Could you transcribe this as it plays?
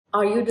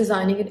Are you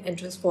designing an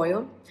entrance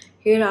foyer?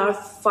 Here are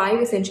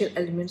 5 essential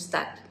elements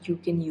that you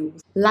can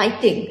use.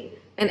 Lighting.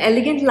 An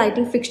elegant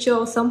lighting fixture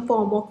or some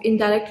form of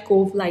indirect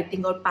cove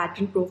lighting or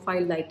pattern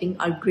profile lighting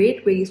are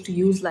great ways to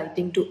use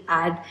lighting to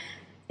add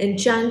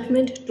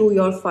enchantment to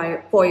your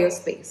foyer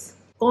space.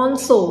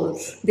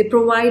 Consoles. They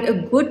provide a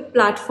good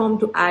platform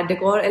to add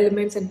decor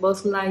elements and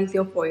personalize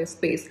your foyer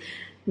space.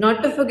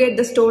 Not to forget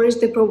the storage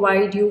they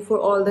provide you for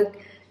all the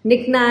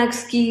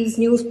knick-knacks, keys,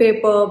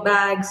 newspaper,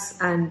 bags,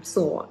 and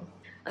so on.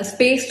 A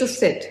space to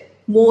sit.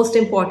 Most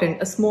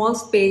important, a small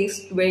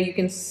space where you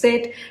can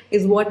sit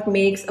is what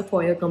makes a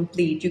foyer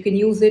complete. You can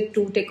use it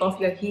to take off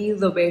your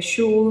heels or wear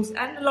shoes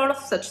and a lot of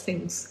such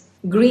things.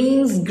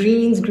 Greens,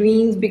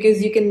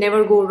 because you can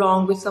never go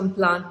wrong with some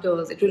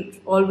planters. It will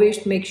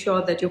always make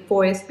sure that your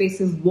foyer space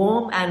is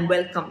warm and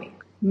welcoming.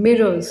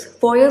 Mirrors.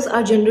 Foyers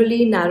are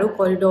generally narrow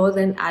corridors,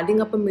 and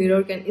adding up a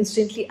mirror can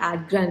instantly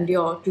add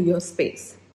grandeur to your space.